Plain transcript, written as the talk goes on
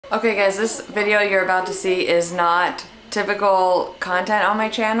Okay guys, this video you're about to see is not typical content on my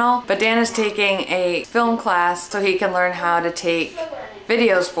channel, but Dan is taking a film class so he can learn how to take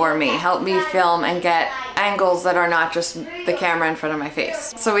videos for me, help me film and get angles that are not just the camera in front of my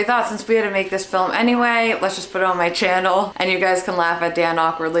face. So we thought since we had to make this film anyway, let's just put it on my channel and you guys can laugh at Dan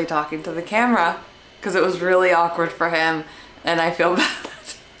awkwardly talking to the camera because it was really awkward for him and I feel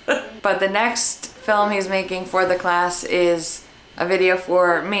bad. But the next film he's making for the class is a video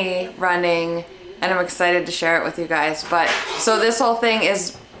for me running, and I'm excited to share it with you guys. But so this whole thing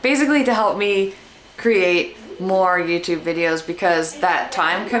is basically to help me create more YouTube videos because that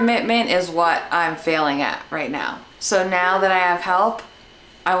time commitment is what I'm failing at right now. So now that I have help,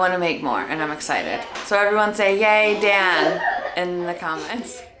 I want to make more and I'm excited. So everyone say yay Dan in the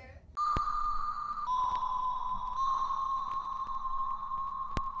comments.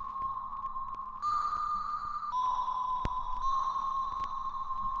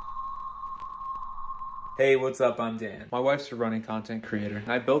 Hey, what's up? I'm Dan. My wife's a running content creator,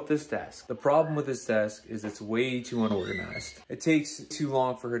 and I built this desk. The problem with this desk is it's way too unorganized. It takes too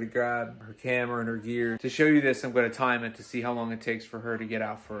long for her to grab her camera and her gear. To show you this, I'm going to time it to see how long it takes for her to get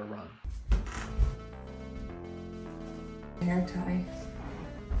out for a run. Hair tie.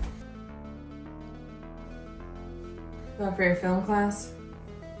 Is that for your film class?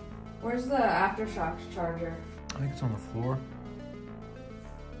 Where's the aftershocks charger? I think it's on the floor.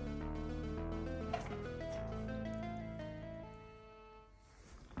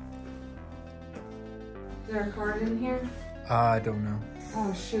 Is there a card in here? I don't know.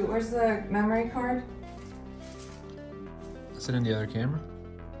 Oh shoot, where's the memory card? Is it in the other camera?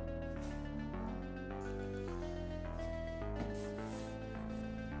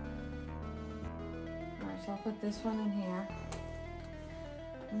 Alright, so I'll put this one in here.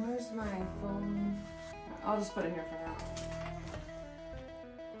 And where's my phone? I'll just put it here for now.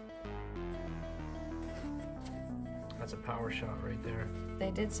 That's a power shot right there.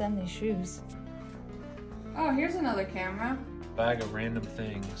 They did send these shoes. Oh, here's another camera. Bag of random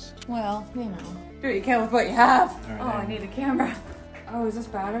things. Well, you know. Do what you can with what you have. Right, oh, I need a camera. Oh, is this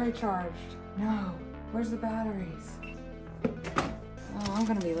battery charged? No. Where's the batteries? Oh, I'm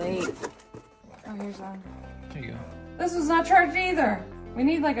gonna be late. Oh, here's one. There you go. This was not charged either. We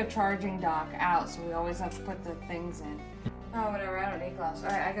need like a charging dock out, so we always have to put the things in. Oh, whatever, I don't need gloves. All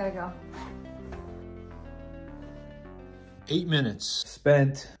right, I gotta go. 8 minutes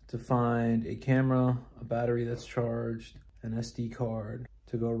spent to find a camera, a battery that's charged, an SD card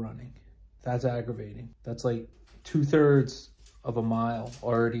to go running. That's aggravating. That's like 2/3 of a mile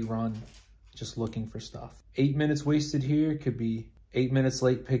already run just looking for stuff. 8 minutes wasted here could be 8 minutes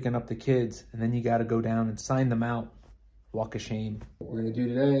late picking up the kids, and then you got to go down and sign them out. Walk of shame. What we're gonna do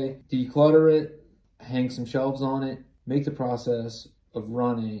today, declutter it, hang some shelves on it, make the process of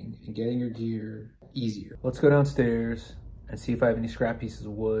running and getting your gear easier. Let's go downstairs and see if I have any scrap pieces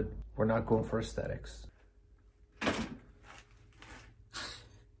of wood. We're not going for aesthetics.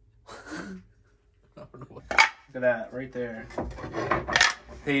 Look at that, right there.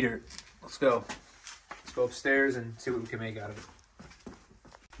 Pay dirt. Let's go. Let's go upstairs and see what we can make out of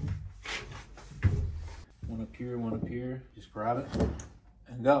it. One up here, one up here. Just grab it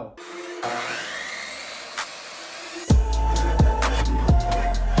and go.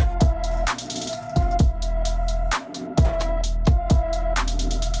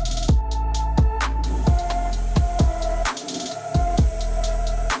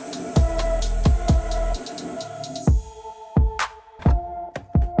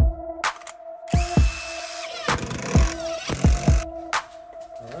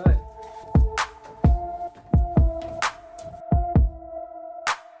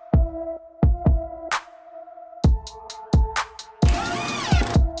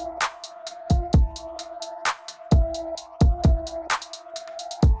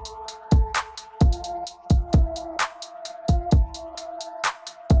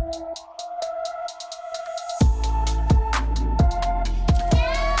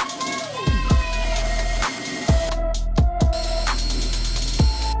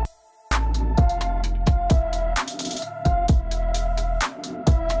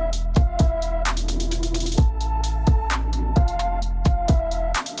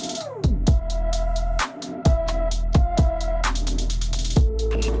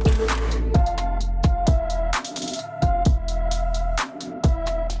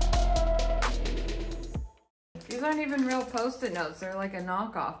 These aren't even real Post-it notes. They're like a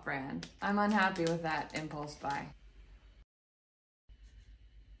knockoff brand. I'm unhappy with that impulse buy.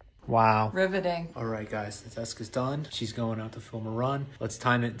 Wow. Riveting. All right, guys, the desk is done. She's going out to film a run. Let's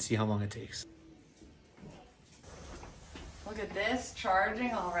time it and see how long it takes. Look at this,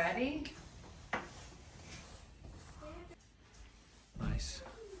 charging already. Nice.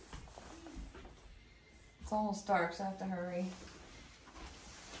 It's almost dark, so I have to hurry.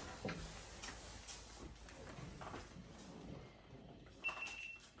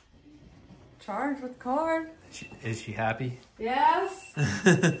 Charge with card. Is she happy? Yes.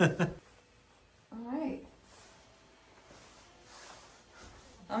 All right.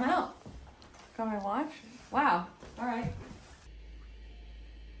 I'm out. Can I watch? Wow. All right.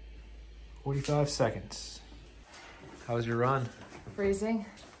 45 seconds. How was your run? Freezing.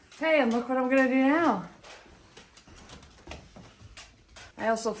 Hey, and look what I'm gonna do now. I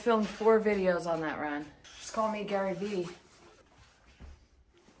also filmed 4 videos on that run. Just call me Gary V.